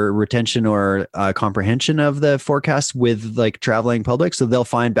for retention or comprehension of the forecast with like traveling public. So they'll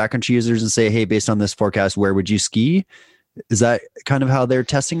find backcountry users and say, hey, based on this forecast, where would you ski? Is that kind of how they're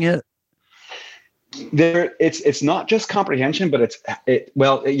testing it? It's not just comprehension, but it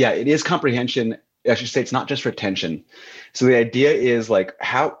is comprehension. I should say it's not just retention. So the idea is like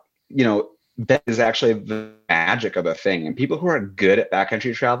how, that is actually the magic of a thing. And people who are good at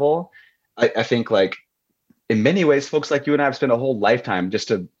backcountry travel, I think, like, in many ways, folks like you and I have spent a whole lifetime just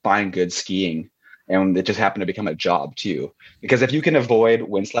to find good skiing. And it just happened to become a job too. Because if you can avoid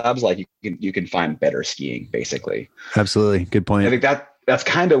wind slabs, like you can find better skiing, basically. Absolutely. Good point. I think that's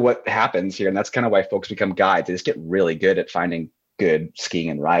kind of what happens here. And that's kind of why folks become guides. They just get really good at finding good skiing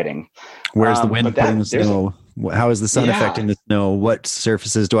and riding. Where's the wind putting the snow? How is the sun affecting the snow? What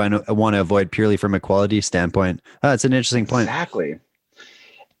surfaces do I want to avoid purely from a quality standpoint? That's an interesting point. Exactly.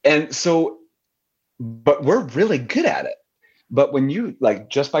 And so, but we're really good at it. But when you like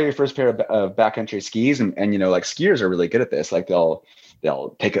just buy your first pair of backcountry skis, and like skiers are really good at this. Like they'll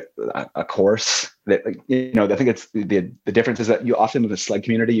take a course that, I think it's the difference is that you often in the sled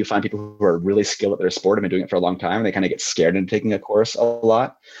community, you find people who are really skilled at their sport and been doing it for a long time. And they kind of get scared into taking a course a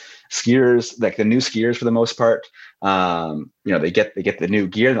lot. Skiers, like the new skiers for the most part, they get the new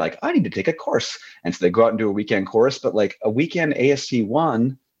gear and they're like, I need to take a course. And so they go out and do a weekend course, but like a weekend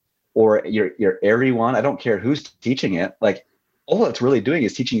AST1 or your ARI one, I don't care who's teaching it. Like all it's really doing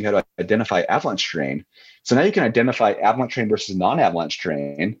is teaching you how to identify avalanche terrain. So now you can identify avalanche terrain versus non-avalanche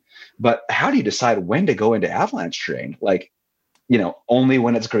terrain, but how do you decide when to go into avalanche terrain? Like, only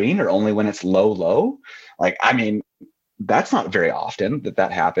when it's green or only when it's low? Like, I mean, that's not very often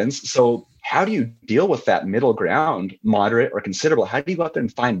that happens. So how do you deal with that middle ground, moderate or considerable? How do you go out there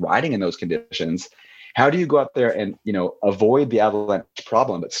and find riding in those conditions? How do you go out there and, avoid the avalanche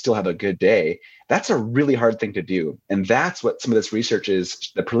problem, but still have a good day? That's a really hard thing to do. And that's what some of this research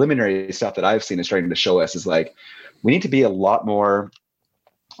is. The preliminary stuff that I've seen is starting to show us is like, we need to be a lot more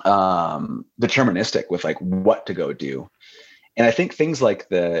deterministic with like what to go do. And I think things like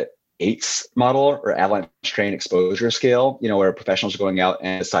the AITS model or avalanche terrain exposure scale, where professionals are going out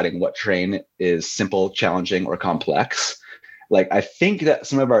and deciding what terrain is simple, challenging, or complex. Like, I think that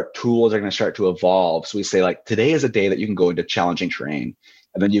some of our tools are going to start to evolve. So we say, like, today is a day that you can go into challenging terrain.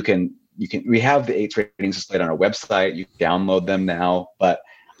 And then we have the AITS ratings displayed on our website. You can download them now. But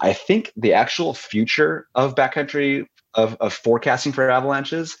I think the actual future of backcountry, of forecasting for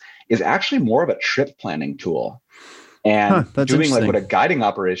avalanches, is actually more of a trip planning tool. And doing like what a guiding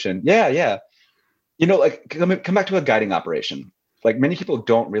operation. Yeah. Like come back to a guiding operation. Like many people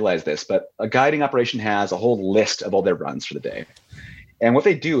don't realize this, but a guiding operation has a whole list of all their runs for the day. And what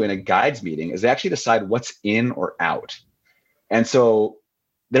they do in a guides meeting is they actually decide what's in or out. And so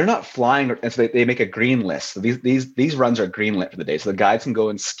they're not flying. And so they make a green list. So these runs are green lit for the day. So the guides can go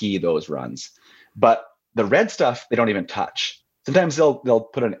and ski those runs. But the red stuff, they don't even touch. Sometimes they'll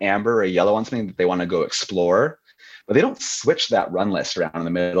put an amber or a yellow on something that they want to go explore. But they don't switch that run list around in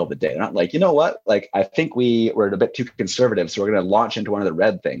the middle of the day. They're not like, you know what? Like, I think we were a bit too conservative, so we're going to launch into one of the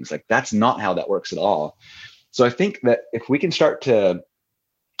red things. Like, that's not how that works at all. So I think that if we can start to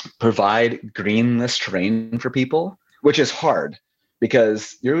provide greenless terrain for people, which is hard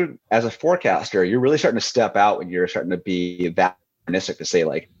because you're, as a forecaster, you're really starting to step out when you're starting to be that optimistic to say,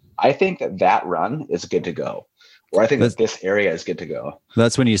 like, I think that run is good to go, or I think that this area is good to go.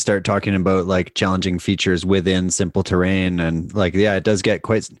 That's when you start talking about like challenging features within simple terrain. And like, yeah, it does get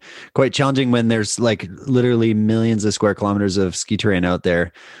quite challenging when there's like literally millions of square kilometers of ski terrain out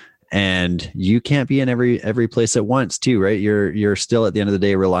there. And you can't be in every place at once too, right? You're still at the end of the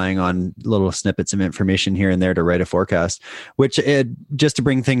day relying on little snippets of information here and there to write a forecast, which just to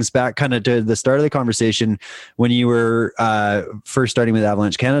bring things back kind of to the start of the conversation, when you were first starting with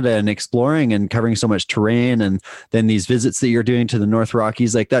Avalanche Canada and exploring and covering so much terrain, and then these visits that you're doing to the North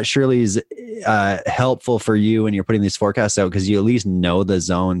Rockies, like that surely is helpful for you when you're putting these forecasts out, because you at least know the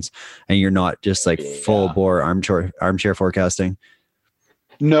zones and you're not just like full bore armchair forecasting.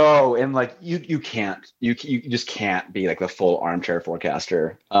 No, and like you just can't be like the full armchair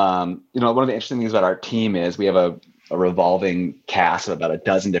forecaster. One of the interesting things about our team is we have a revolving cast of about a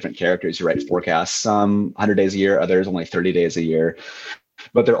dozen different characters who write forecasts, some 100 days a year, others only 30 days a year.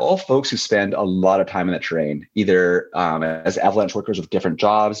 But they're all folks who spend a lot of time in the terrain, either as Avalanche workers with different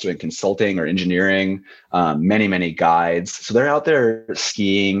jobs, doing consulting or engineering, many, many guides. So they're out there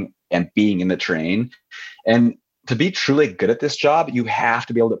skiing and being in the terrain. And to be truly good at this job, you have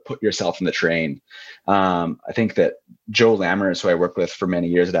to be able to put yourself in the terrain. I think that Joe Lammers, who I worked with for many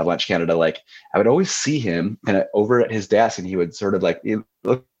years at Avalanche Canada, like I would always see him kind of over at his desk, and he would sort of like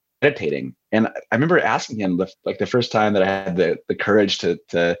look meditating. And I remember asking him the first time that I had the courage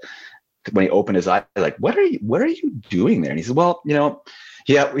to when he opened his eyes, like, what are you doing there? And he said, well,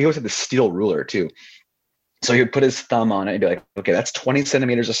 he always had the steel ruler too. So he would put his thumb on it and be like, okay, that's 20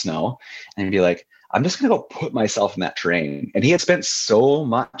 centimeters of snow. And he'd be like, I'm just going to go put myself in that terrain. And he had spent so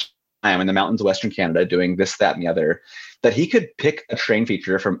much time in the mountains of Western Canada doing this, that, and the other, that he could pick a terrain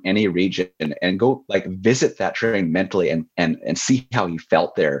feature from any region and go like visit that terrain mentally and see how he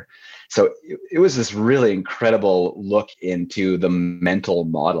felt there. So it was this really incredible look into the mental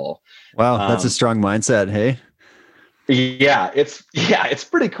model. Wow. That's a strong mindset. Hey. Yeah, it's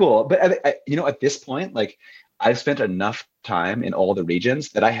pretty cool. But at this point, like, I've spent enough time in all the regions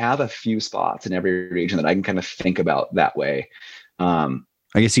that I have a few spots in every region that I can kind of think about that way. I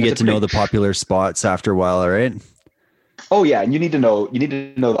guess you get to know the popular spots after a while, right? Oh yeah, and you need to know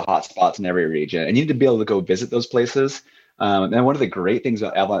the hot spots in every region, and you need to be able to go visit those places. And one of the great things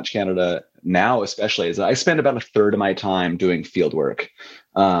about Avalanche Canada now, especially, is that I spend about a third of my time doing field work.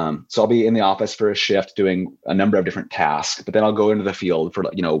 So I'll be in the office for a shift doing a number of different tasks, but then I'll go into the field for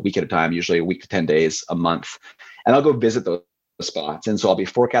a week at a time, usually a week to 10 days, a month, and I'll go visit those spots. And so I'll be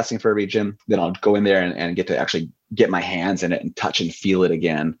forecasting for a region, then I'll go in there and get to actually get my hands in it and touch and feel it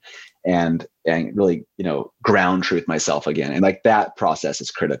again, and really ground truth myself again. And like that process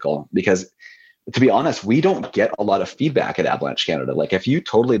is critical, because to be honest, we don't get a lot of feedback at Avalanche Canada. Like if you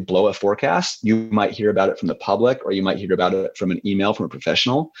totally blow a forecast, you might hear about it from the public, or you might hear about it from an email from a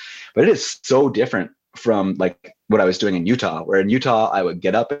professional. But it is so different from like what I was doing in Utah, where in Utah, I would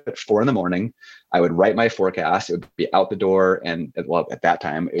get up at 4 a.m. I would write my forecast. It would be out the door. And well, at that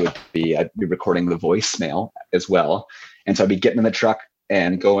time, I'd be recording the voicemail as well. And so I'd be getting in the truck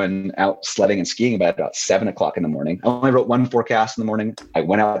and going out sledding and skiing about 7 o'clock in the morning. I only wrote one forecast in the morning. I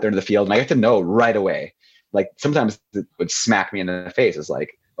went out there to the field, and I got to know right away. Like sometimes it would smack me in the face. It's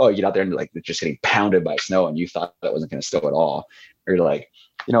like, oh, you get out there and like just getting pounded by snow, and you thought that wasn't going to snow at all. Or you're like,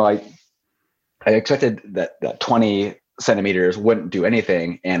 I expected that 20 centimeters wouldn't do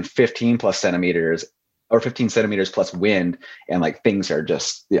anything, and 15 plus centimeters or 15 centimeters plus wind, and like things are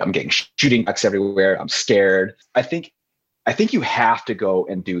just, I'm getting shooting ducks everywhere. I'm scared. I think you have to go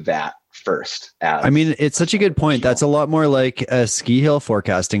and do that first. It's such a good point. That's a lot more like a ski hill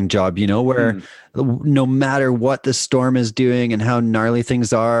forecasting job, where no matter what the storm is doing and how gnarly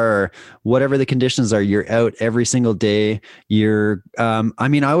things are, or whatever the conditions are, you're out every single day. I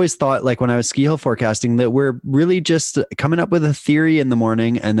always thought, like when I was ski hill forecasting, that we're really just coming up with a theory in the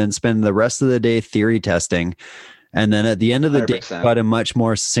morning and then spend the rest of the day theory testing. And then at the end of the 100%. Day, you've got a much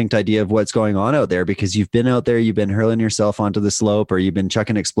more succinct idea of what's going on out there, because you've been out there, you've been hurling yourself onto the slope, or you've been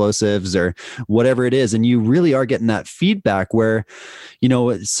chucking explosives or whatever it is. And you really are getting that feedback where,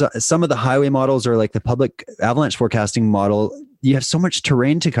 some of the highway models, or like the public avalanche forecasting model, you have so much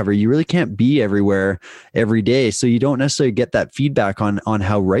terrain to cover. You really can't be everywhere every day. So you don't necessarily get that feedback on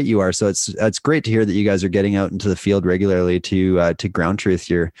how right you are. So it's great to hear that you guys are getting out into the field regularly to ground truth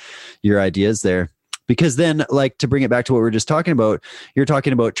your ideas there. Because then, like, to bring it back to what we were just talking about, you're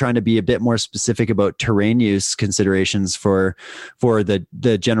talking about trying to be a bit more specific about terrain use considerations for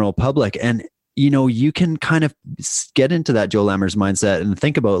the general public. And, you can kind of get into that Joe Lammers mindset and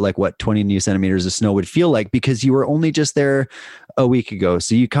think about like what 20 new centimeters of snow would feel like, because you were only just there a week ago.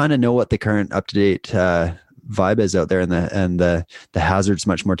 So you kind of know what the current up-to-date vibe is out there, and the hazard's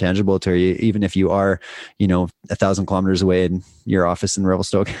much more tangible to you, even if you are, 1,000 kilometers away in your office in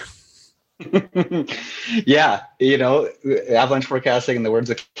Revelstoke. Yeah. Avalanche forecasting, in the words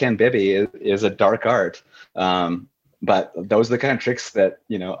of Ken Bibby, is a dark art. But those are the kind of tricks that,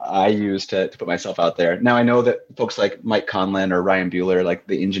 I use to put myself out there. Now, I know that folks like Mike Conlon or Ryan Bueller, like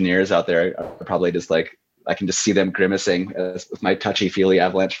the engineers out there, are probably just like, I can just see them grimacing with my touchy-feely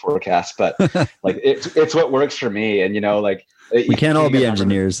Avalanche forecast. But like, it's what works for me. And, we can't all be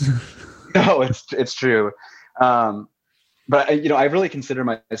engineers. No, it's true. But I really consider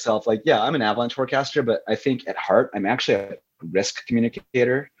myself like, yeah, I'm an Avalanche forecaster, but I think at heart, I'm actually a risk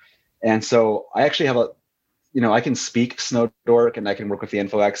communicator. And so I actually have I can speak Snowdork and I can work with the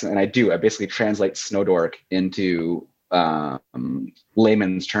InfoX, and I basically translate Snowdork into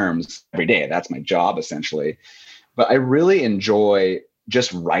layman's terms every day. That's my job essentially. But I really enjoy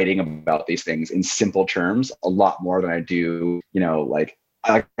just writing about these things in simple terms a lot more than I do,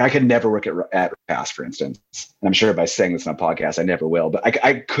 I could never work at Recast, for instance. And I'm sure by saying this on a podcast, I never will, but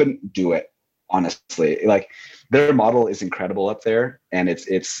I couldn't do it, honestly. Like, their model is incredible up there, and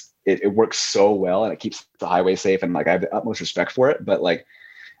it works so well, and it keeps the highway safe, and like I have the utmost respect for it. But like,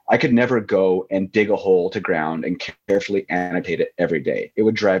 I could never go and dig a hole to ground and carefully annotate it every day. It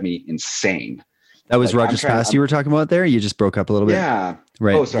would drive me insane. That was Rogers Pass you were talking about there? You just broke up a little bit. Yeah.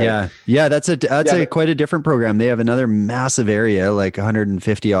 Right. Oh, sorry. Yeah. That's quite a different program. They have another massive area, like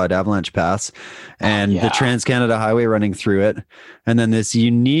 150 odd Avalanche paths, and the Trans-Canada Highway running through it. And then this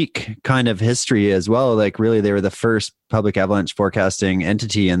unique kind of history as well. Like, really, they were the first public avalanche forecasting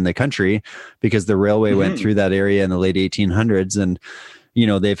entity in the country, because the railway went through that area in the late 1800s. And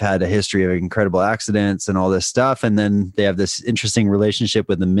they've had a history of incredible accidents and all this stuff. And then they have this interesting relationship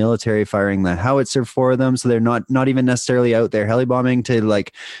with the military firing the howitzer for them. So they're not even necessarily out there heli-bombing to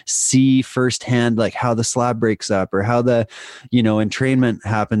like see firsthand, like how the slab breaks up or how the, entrainment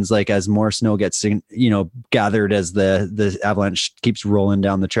happens, like as more snow gets, gathered as the avalanche keeps rolling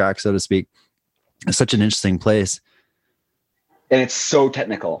down the track, so to speak. It's such an interesting place. And it's so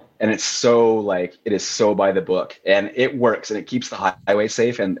technical, and it's so like, it is so by the book, and it works, and it keeps the highway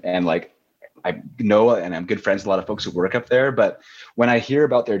safe. And like, I know, and I'm good friends with a lot of folks who work up there, but when I hear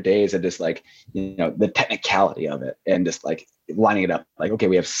about their days and just like, the technicality of it, and just like lining it up, like, okay,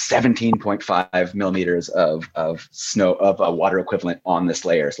 we have 17.5 millimeters of snow, of water equivalent on this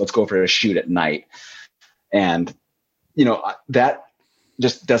layer. So let's go for a shoot at night. And, that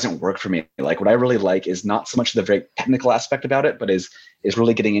just doesn't work for me. Like, what I really like is not so much the very technical aspect about it, but is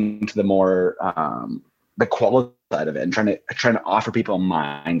really getting into the more the quality side of it, and trying to offer people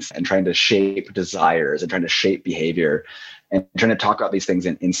minds, and trying to shape desires, and trying to shape behavior, and trying to talk about these things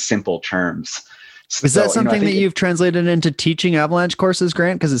in simple terms. Is that something that you've translated into teaching Avalanche courses,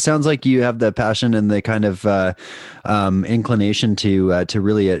 Grant? Because it sounds like you have the passion and the kind of inclination to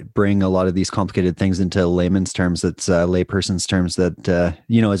really bring a lot of these complicated things into layman's terms, that's layperson's terms, that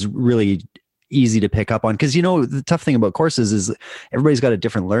is really easy to pick up on. Because the tough thing about courses is everybody's got a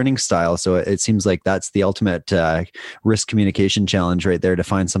different learning style. So it seems like that's the ultimate risk communication challenge right there, to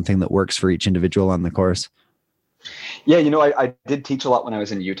find something that works for each individual on the course. Yeah, I did teach a lot when I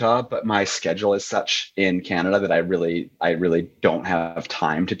was in Utah, but my schedule is such in Canada that I really don't have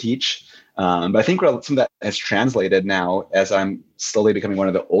time to teach. But I think some of that has translated now, as I'm slowly becoming one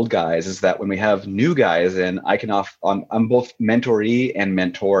of the old guys, is that when we have new guys in, I'm both mentoree and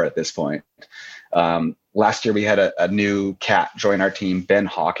mentor at this point. Last year we had a new cat join our team, Ben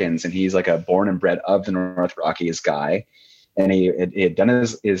Hawkins, and he's like a born and bred of the North Rockies guy. And he had done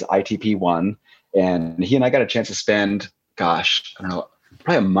his Pt.1. And he and I got a chance to spend, I don't know,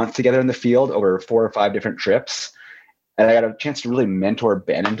 probably a month together in the field over 4 or 5 different trips. And I got a chance to really mentor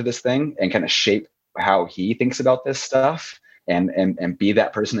Ben into this thing and kind of shape how he thinks about this stuff, and be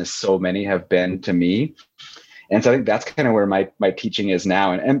that person as so many have been to me. And so I think that's kind of where my teaching is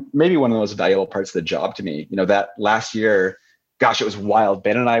now. And maybe one of the most valuable parts of the job to me, that last year, it was wild.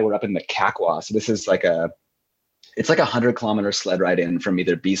 Ben and I were up in the Kakwa. So this is it's like 100-kilometer sled ride in from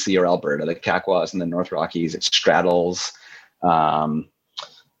either BC or Alberta. The Kakwa is in the North Rockies. It straddles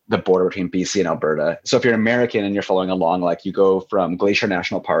the border between BC and Alberta. So if you're American and you're following along, like, you go from Glacier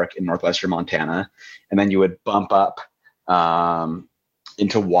National Park in northwestern Montana, and then you would bump up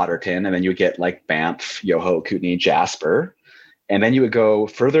into Waterton, and then you would get like Banff, Yoho, Kootenay, Jasper. And then you would go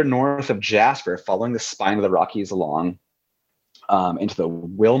further north of Jasper, following the spine of the Rockies along, into the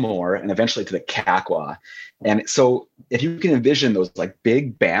Wilmore, and eventually to the Kakwa. And so if you can envision those like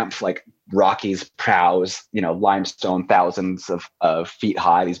big Banff, like Rockies prows, limestone, thousands of feet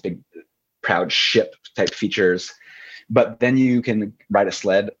high, these big proud ship type features. But then you can ride a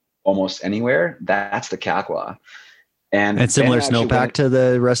sled almost anywhere. That's the Kakwa. And similar snowpack to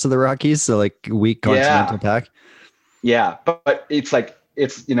the rest of the Rockies. So like weak continental pack. Yeah. But it's like, I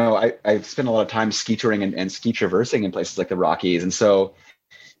spent a lot of time ski touring and ski traversing in places like the Rockies. And so,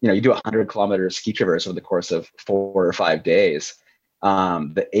 you do 100-kilometer ski traverse over the course of 4 or 5 days.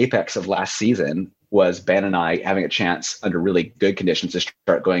 The apex of last season was Ben and I having a chance under really good conditions to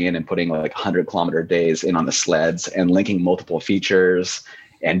start going in and putting like 100-kilometer days in on the sleds and linking multiple features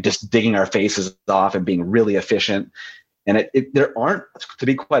and just digging our faces off and being really efficient. And there aren't, to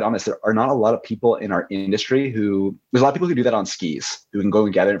be quite honest, there are not a lot of people in our industry there's a lot of people who do that on skis, who can go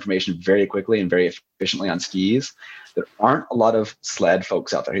and gather information very quickly and very efficiently on skis. There aren't a lot of sled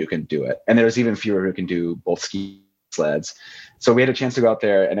folks out there who can do it. And there's even fewer who can do both ski sleds. So we had a chance to go out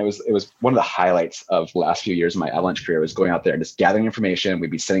there, and it was one of the highlights of the last few years of my Avalanche career was going out there and just gathering information.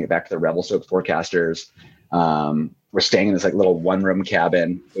 We'd be sending it back to the Rebel Soap forecasters. We're staying in this like little 1-room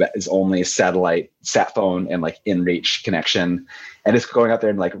cabin that is only satellite, sat phone, and like in-reach connection, and just going out there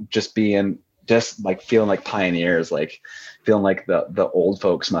and like feeling like pioneers, like feeling like the old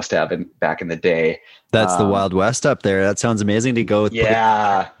folks must have back in the day. That's the Wild West up there. That sounds amazing to go.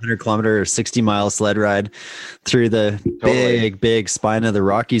 100-kilometer, 60-mile sled ride through the big spine of the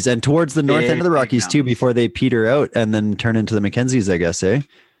Rockies and towards the north end of the Rockies too, before they peter out and then turn into the Mackenzies, I guess, eh?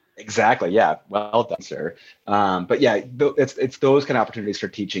 Exactly. Yeah. Well done, sir. But yeah, it's those kind of opportunities for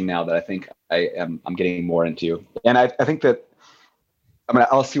teaching now that I think I'm getting more into. And I think that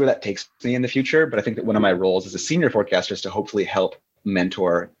I'll see where that takes me in the future, but I think that one of my roles as a senior forecaster is to hopefully help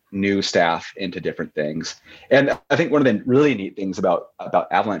mentor new staff into different things. And I think one of the really neat things about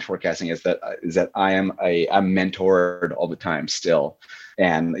avalanche forecasting is that I'm mentored all the time still.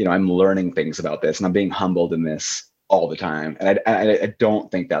 And, I'm learning things about this and I'm being humbled in this all the time. And I don't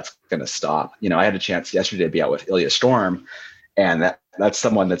think that's going to stop. I had a chance yesterday to be out with Ilya Storm, and that's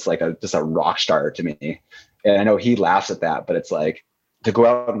someone that's like just a rock star to me. And I know he laughs at that, but it's like to go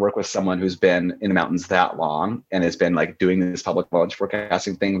out and work with someone who's been in the mountains that long and has been like doing this public launch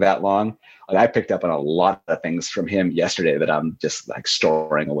forecasting thing that long. Like I picked up on a lot of things from him yesterday that I'm just like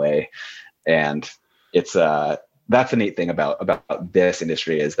storing away. And it's that's the neat thing about this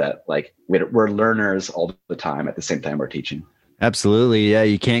industry is that like we're learners all the time at the same time we're teaching. Absolutely. Yeah.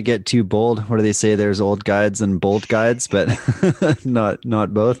 You can't get too bold. What do they say? There's old guides and bold guides, but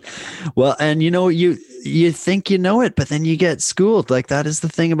not both. Well, and you think you know it, but then you get schooled. Like that is the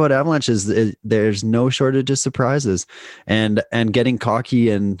thing about Avalanche is there's no shortage of surprises, and getting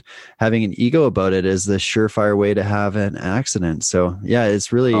cocky and having an ego about it is the surefire way to have an accident. So yeah,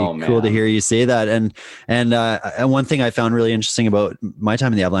 it's really cool to hear you say that. And one thing I found really interesting about my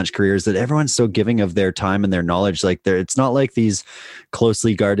time in the Avalanche career is that everyone's so giving of their time and their knowledge. Like it's not like these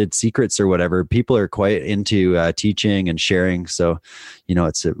closely guarded secrets or whatever. People are quite into teaching and sharing. So,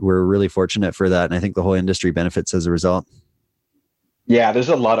 we're really fortunate for that. And I think the whole industry benefits as a result. Yeah, there's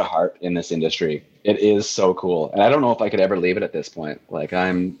a lot of heart in this industry. It is so cool. And I don't know if I could ever leave it at this point. Like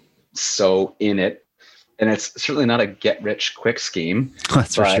I'm so in it, and it's certainly not a get rich quick scheme.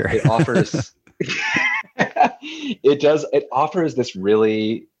 That's for sure. It offers, it offers this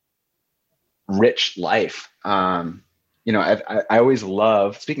really rich life. I always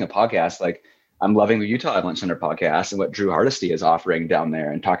love, speaking of podcasts, like I'm loving the Utah Avalanche Center podcast and what Drew Hardesty is offering down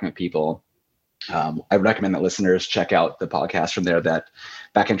there and talking to people. I recommend that listeners check out the podcast from there. That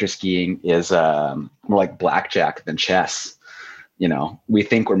backcountry skiing is more like blackjack than chess. We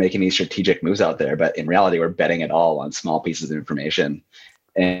think we're making these strategic moves out there, but in reality, we're betting it all on small pieces of information.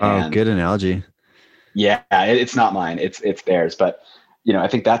 And, good analogy. Yeah, it's not mine. It's theirs. But, I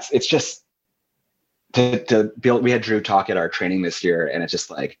think it's just to build. We had Drew talk at our training this year, and it's just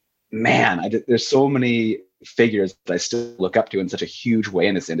like, man, there's so many figures that I still look up to in such a huge way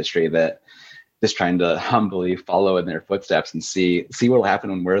in this industry that just trying to humbly follow in their footsteps and see what will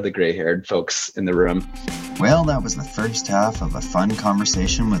happen when we're the gray-haired folks in the room. Well, that was the first half of a fun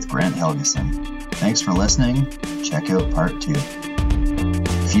conversation with Grant Helgeson. Thanks for listening. Check out part 2.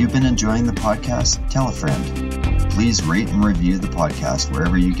 If you've been enjoying the podcast, tell a friend. Please rate and review the podcast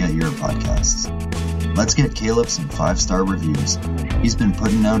wherever you get your podcasts. Let's get Caleb some 5-star reviews. He's been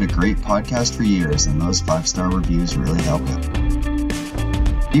putting out a great podcast for years, and those 5-star reviews really help it.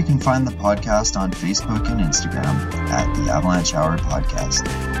 You can find the podcast on Facebook and Instagram at the Avalanche Hour Podcast.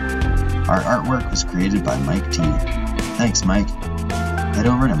 Our artwork was created by Mike T. Thanks, Mike. Head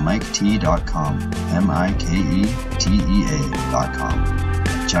over to mikete.com, MIKETEA.com.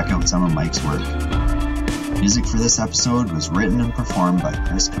 Check out some of Mike's work. Music for this episode was written and performed by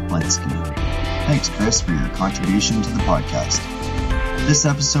Chris Kaplinski. Thanks, Chris, for your contribution to the podcast. This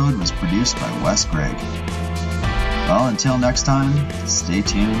episode was produced by Wes Gregg. Well, until next time, stay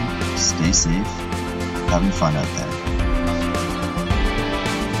tuned, stay safe, having fun out there.